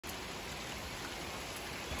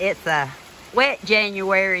It's a wet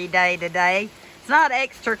January day today. It's not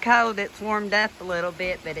extra cold, it's warmed up a little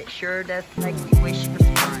bit, but it sure does make you wish for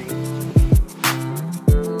spring.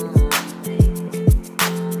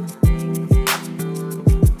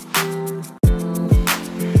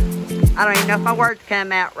 I don't even know if my words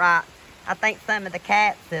come out right. I think some of the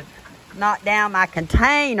cats have knocked down my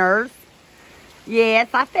containers. Yes,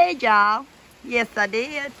 I fed y'all. Yes, I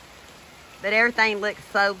did. But everything looks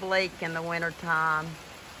so bleak in the wintertime.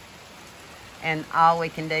 And all we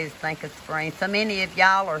can do is think of spring. So many of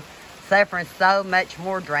y'all are suffering so much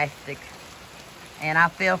more drastic. And I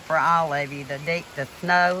feel for all of you. The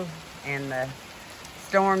snow and the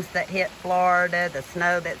storms that hit Florida, the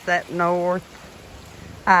snow that's up north.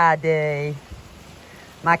 I do.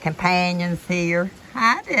 My companions here.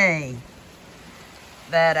 I do.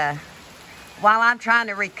 But while I'm trying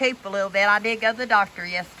to recoup a little bit, I did go to the doctor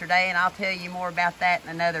yesterday, and I'll tell you more about that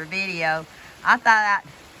in another video. I thought I'd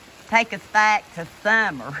take us back to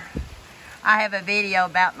summer. I have a video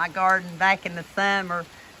about my garden back in the summer,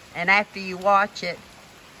 and after you watch it,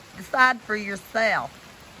 decide for yourself.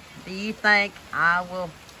 Do you think I will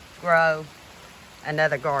grow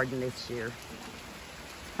another garden this year?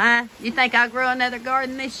 Huh? You think I'll grow another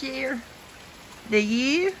garden this year? Do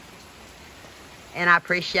you? And I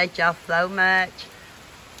appreciate y'all so much.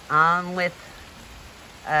 On with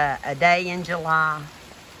a day in July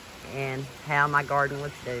and how my garden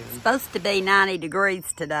was doing. It's supposed to be 90 degrees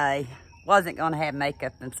today. Wasn't going to have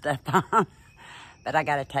makeup and stuff on, but I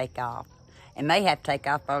got to take off. And may have to take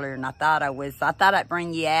off earlier than I thought I was. So I thought I'd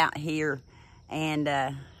bring you out here. And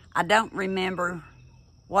I don't remember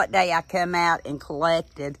what day I come out and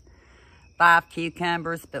collected 5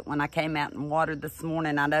 cucumbers, but when I came out and watered this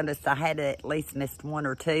morning, I noticed I had at least missed 1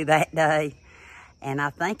 or 2 that day. And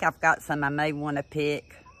I think I've got some I may want to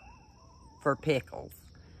pick for pickles.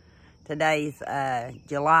 Today's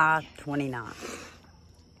July 29th.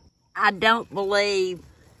 I don't believe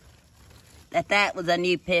that was a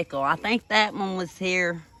new pickle. I think that one was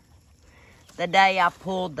here the day I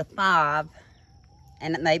pulled the 5.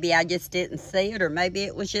 And maybe I just didn't see it, or maybe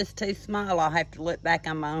it was just too small. I'll have to look back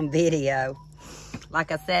on my own video.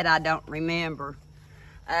 Like I said, I don't remember.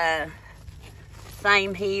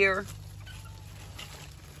 Same here.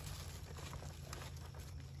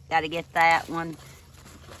 Got to get that one.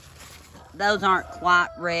 Those aren't quite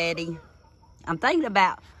ready. I'm thinking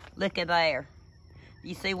about, look at there.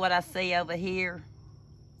 You see what I see over here?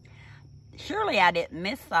 Surely I didn't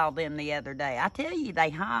miss all them the other day. I tell you, they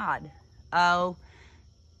hide. Oh.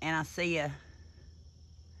 And I see a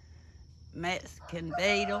Mexican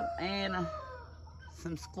beetle and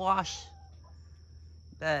some squash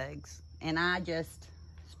bugs. And I just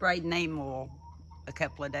sprayed neem oil a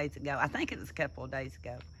couple of days ago. I think it was a couple of days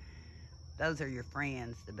ago. Those are your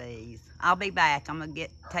friends, the bees. I'll be back. I'm going to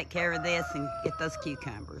take care of this and get those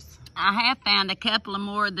cucumbers. I have found a couple of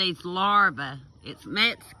more of these larvae. It's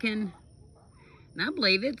Mexican. And I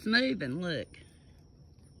believe it's moving. Look.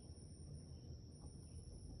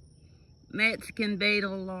 Mexican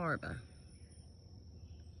beetle larva.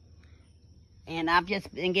 And I've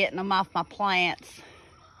just been getting them off my plants.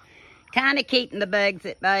 Kind of keeping the bugs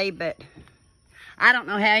at bay, but I don't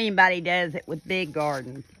know how anybody does it with big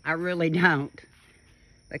gardens. I really don't.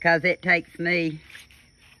 Because it takes me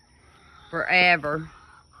forever.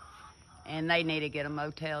 And they need to get a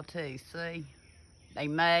motel too, see? They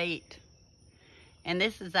mate. And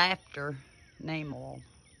this is after neem oil.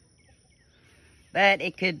 But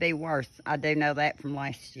it could be worse. I do know that from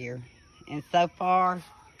last year. And so far,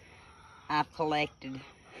 I've collected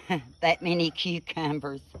that many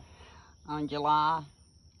cucumbers on July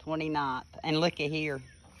 29th. And look at here.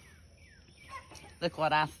 Look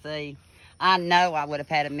what I see. I know I would have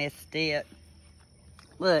had a missed it.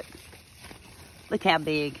 Look. Look how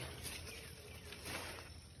big.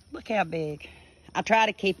 Look how big. I try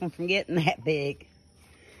to keep them from getting that big.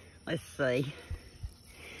 Let's see.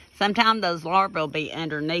 Sometimes those larvae will be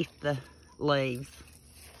underneath the leaves.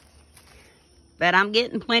 But I'm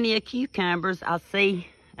getting plenty of cucumbers. I'll see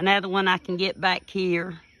another one I can get back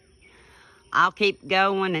here. I'll keep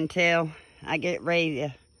going until I get ready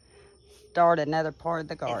to start another part of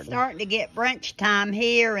the garden. It's starting to get brunch time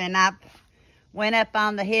here, and I went up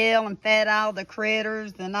on the hill and fed all the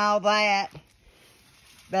critters and all that.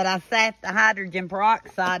 But I sat the hydrogen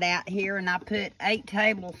peroxide out here, and I put 8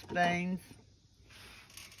 tablespoons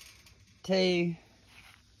to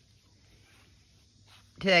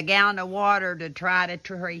a gallon of water to try to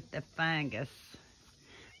treat the fungus.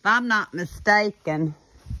 If I'm not mistaken,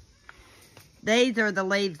 these are the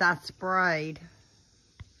leaves I sprayed.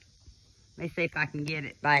 Let me see if I can get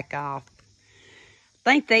it back off.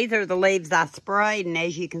 think these are the leaves I sprayed, and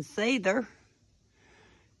as you can see, they're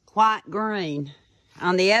quite green.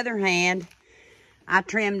 On the other hand, I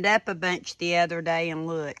trimmed up a bunch the other day, and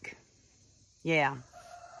look. Yeah.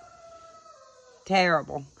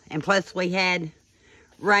 Terrible. And plus we had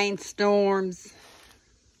rainstorms.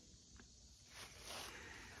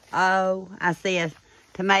 Oh, I see a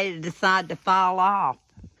tomato decide to fall off.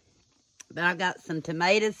 But I've got some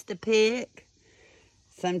tomatoes to pick,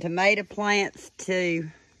 some tomato plants to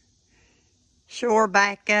shore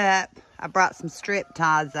back up. I brought some strip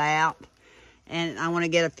ties out, and I want to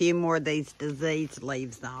get a few more of these diseased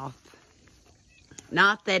leaves off.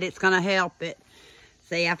 Not that it's going to help it.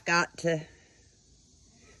 See, I've got to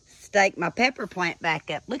stake my pepper plant back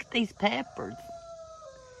up. Look at these peppers.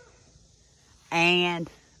 And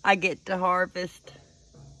I get to harvest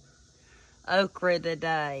okra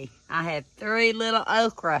today. I have 3 little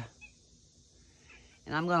okra,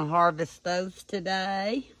 and I'm going to harvest those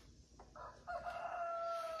today.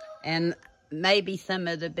 And maybe some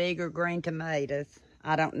of the bigger green tomatoes.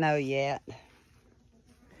 I don't know yet.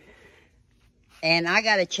 And I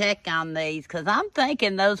got to check on these, because I'm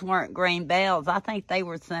thinking those weren't green bells. I think they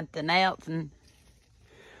were something else. And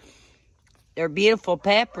they're beautiful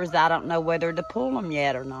peppers. I don't know whether to pull them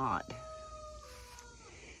yet or not.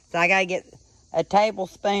 So I got to get a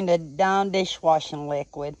tablespoon of Dawn dishwashing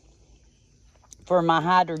liquid for my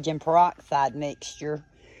hydrogen peroxide mixture,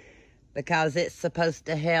 because it's supposed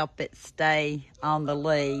to help it stay on the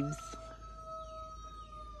leaves.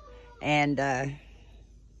 And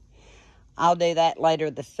I'll do that later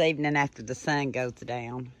this evening after the sun goes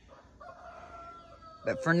down.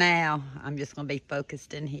 But for now, I'm just going to be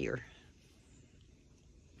focused in here.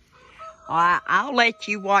 I'll let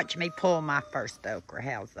you watch me pull my first okra.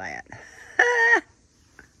 How's that?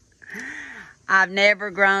 I've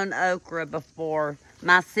never grown okra before.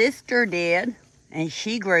 My sister did, and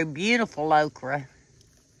she grew beautiful okra.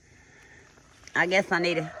 I guess I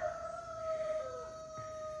need to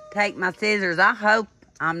take my scissors. I hope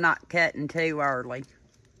I'm not cutting too early.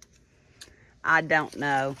 I don't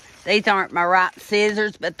know. These aren't my right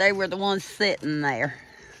scissors, but they were the ones sitting there.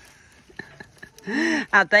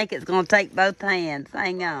 I think it's going to take both hands.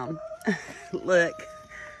 Hang on. Look,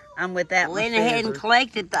 I'm without my scissors. Went ahead and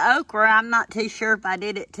collected the okra. I'm not too sure if I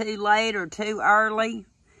did it too late or too early.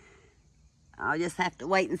 I'll just have to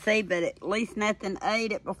wait and see, but at least nothing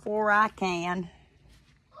ate it before I can.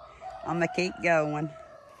 I'm going to keep going.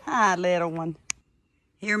 Hi, little one.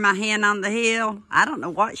 Hear my hen on the hill? I don't know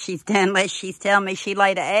what she's done unless she's telling me she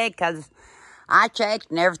laid an egg, because I checked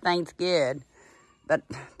and everything's good. But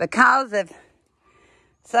because of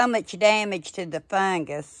so much damage to the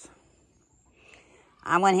fungus,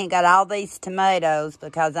 I went ahead and got all these tomatoes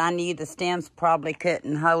because I knew the stems probably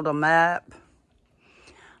couldn't hold them up.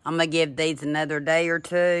 I'm going to give these another day or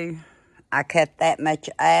two. I cut that much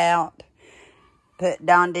out. Put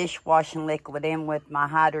Dawn dishwashing liquid in with my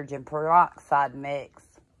hydrogen peroxide mix.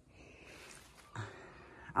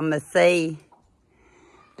 I'm going to see.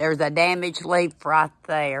 There's a damaged leaf right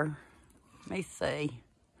there. Let me see.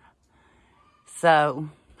 So,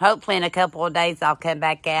 hopefully in a couple of days I'll come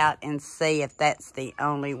back out and see if that's the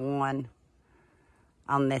only one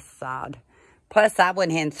on this side. Plus, I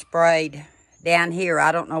went ahead and sprayed down here.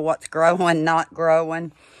 I don't know what's growing, not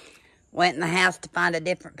growing. Went in the house to find a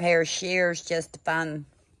different pair of shears just to find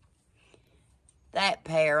that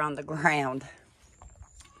pair on the ground.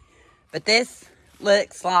 But this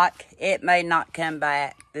looks like it may not come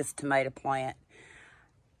back, this tomato plant.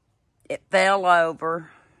 It fell over,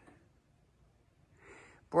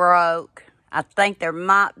 broke. I think there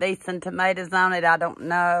might be some tomatoes on it. I don't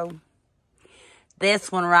know.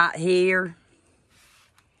 This one right here,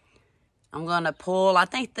 I'm going to pull. I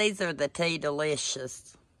think these are the Tea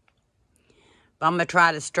Delicious. But I'm going to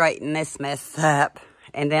try to straighten this mess up,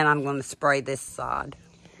 and then I'm going to spray this side.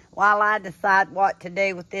 While I decide what to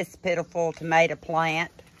do with this pitiful tomato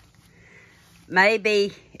plant,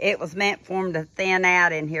 maybe it was meant for them to thin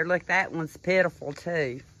out in here. Look, that one's pitiful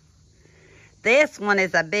too. This one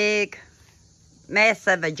is a big mess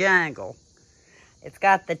of a jungle. It's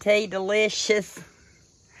got the Tea Delicious,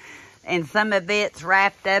 and some of it's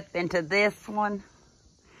wrapped up into this one.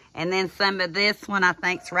 And then some of this one, I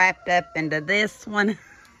think, is wrapped up into this one.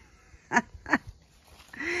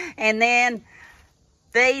 And then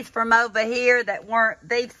these from over here that weren't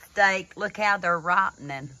beefsteak, look how they're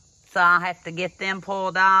rotting. So I'll have to get them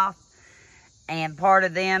pulled off. And part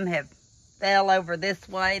of them have fell over this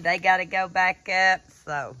way. They got to go back up.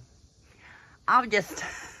 So I'll just,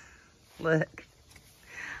 look,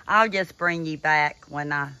 I'll just bring you back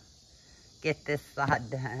when I get this side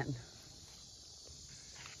done.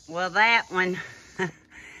 Well, that one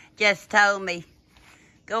just told me,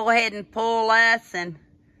 go ahead and pull us and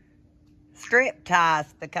strip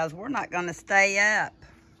ties because we're not going to stay up.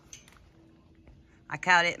 I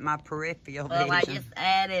caught it in my peripheral vision. Well, I just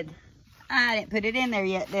added, I didn't put it in there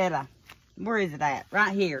yet, did I? Where is it at?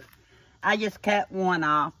 Right here. I just cut one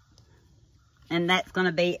off. And that's going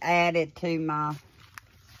to be added to my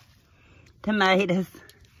tomatoes.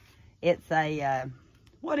 It's a,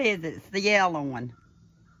 what is it? It's the yellow one.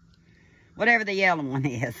 Whatever the yellow one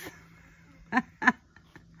is.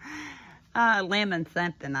 Lemon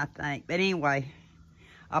something, I think. But anyway,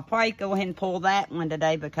 I'll probably go ahead and pull that one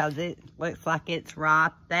today because it looks like it's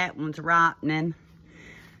ripe. That one's ripening.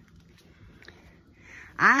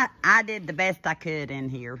 I did the best I could in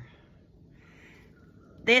here.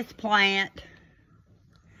 This plant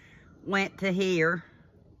went to here.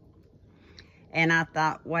 And I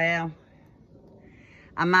thought, well,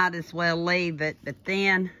 I might as well leave it. But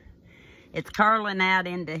then it's curling out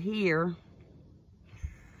into here.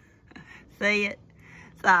 See it?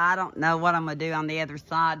 So I don't know what I'm going to do on the other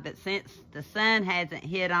side. But since the sun hasn't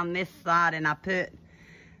hit on this side and I put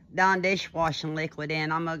Dawn dishwashing liquid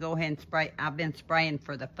in, I'm going to go ahead and spray. I've been spraying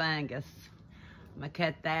for the fungus. I'm going to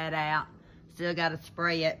cut that out. Still got to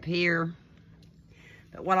spray up here.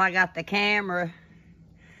 But while I got the camera,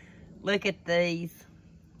 look at these.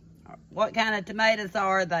 What kind of tomatoes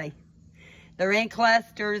are they? They're in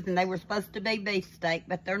clusters and they were supposed to be beefsteak,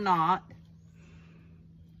 but they're not.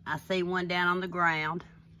 I see one down on the ground.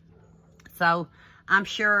 So I'm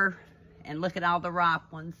sure, and look at all the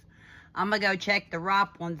ripe ones. I'm going to go check the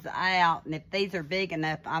ripe ones out. And if these are big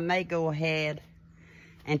enough, I may go ahead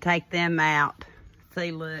and take them out.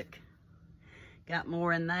 See, look. Got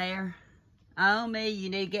more in there. Oh, me, you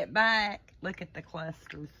need to get back. Look at the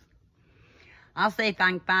clusters. I'll see if I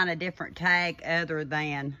can find a different tag other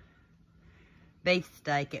than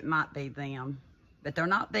beefsteak. It might be them. But they're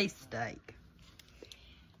not beefsteak.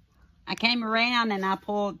 I came around and I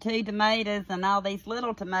pulled 2 tomatoes and all these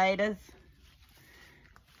little tomatoes.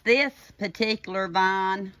 This particular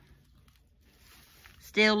vine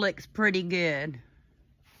still looks pretty good.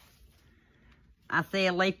 I see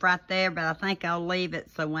a leaf right there, but I think I'll leave it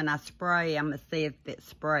so when I spray, I'm going to see if it's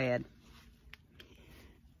spread.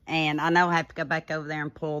 And I know I have to go back over there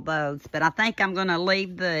and pull those, but I think I'm going to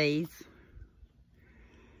leave these.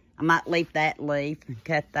 I might leave that leaf and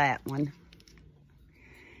cut that one.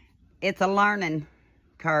 It's a learning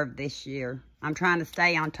curve this year. I'm trying to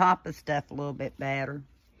stay on top of stuff a little bit better.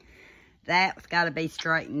 That's got to be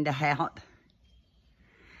straightened out.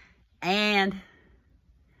 And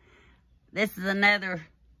this is another,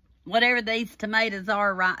 whatever these tomatoes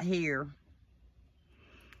are right here,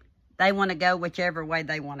 they want to go whichever way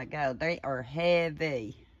they want to go. They are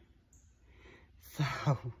heavy.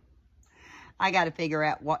 So, I got to figure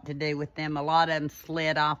out what to do with them. A lot of them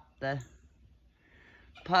slid off the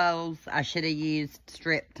poles. I should have used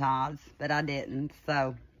strip ties, but I didn't.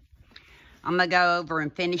 So, I'm going to go over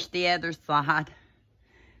and finish the other side.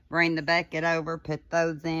 Bring the bucket over, put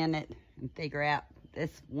those in it, and figure out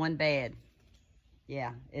this one bed.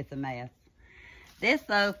 Yeah, it's a mess. This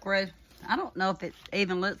okra, I don't know if it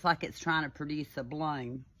even looks like it's trying to produce a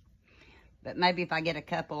bloom. But maybe if I get a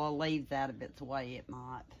couple of leaves out of its way, it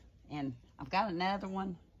might. And I've got another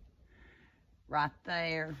one right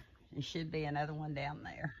there. There should be another one down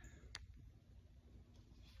there.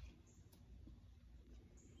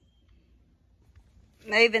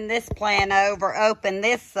 Moving this plant over, open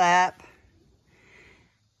this up.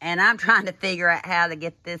 And I'm trying to figure out how to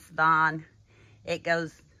get this vine. It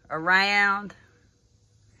goes around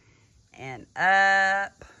and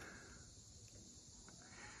up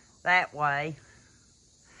that way.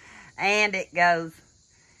 And it goes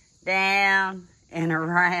down and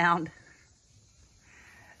around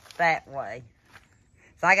that way.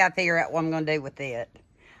 So I got to figure out what I'm going to do with it.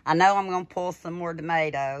 I know I'm going to pull some more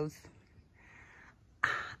tomatoes.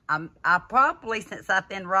 I probably, since I've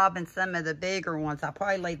been robbing some of the bigger ones, I'll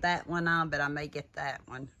probably leave that one on, but I may get that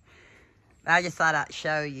one. But I just thought I'd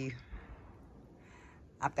show you.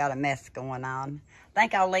 I've got a mess going on. I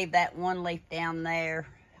think I'll leave that one leaf down there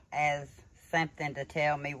as something to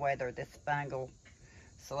tell me whether this fungal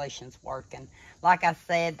solution's working. Like I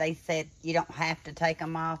said, they said you don't have to take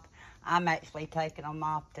them off. I'm actually taking them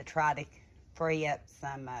off to try to free up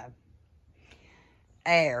some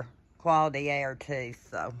air, quality air too,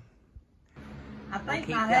 so. I think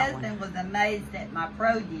my husband was amazed at my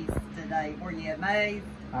produce today. Were you amazed?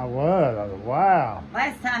 I was. Wow.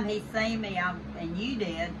 Last time he seen me, and you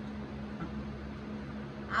did,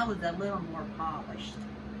 I was a little more polished.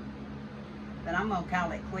 But I'm going to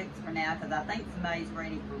call it quits for now because I think somebody's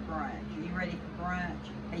ready for brunch. Are you ready for brunch?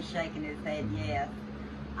 He's shaking his head, yes.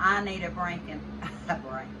 I need a break and a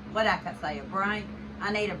break. What I could say, a break.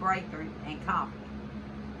 I need a breakthrough and coffee.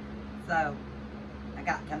 So I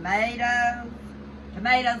got tomatoes.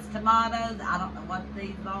 Tomatoes. I don't know what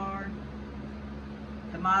these are.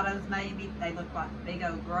 Tomatoes maybe. They look like big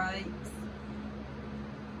old grapes.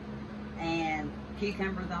 And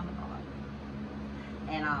cucumbers on the bottom.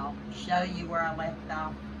 And I'll show you where I left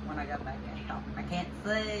off when I go back out. I can't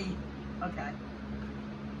see. Okay.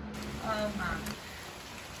 Oh my.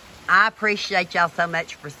 I appreciate y'all so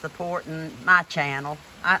much for supporting my channel.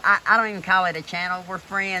 I don't even call it a channel. We're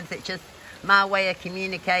friends. It's just my way of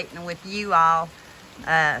communicating with you all.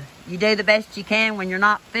 You do the best you can when you're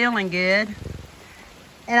not feeling good.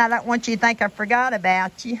 And I don't want you to think I forgot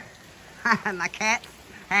about you. My cats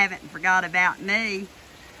haven't forgot about me.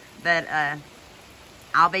 But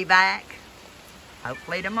I'll be back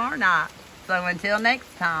hopefully tomorrow night. So until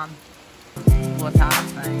next time, we'll talk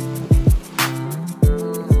soon.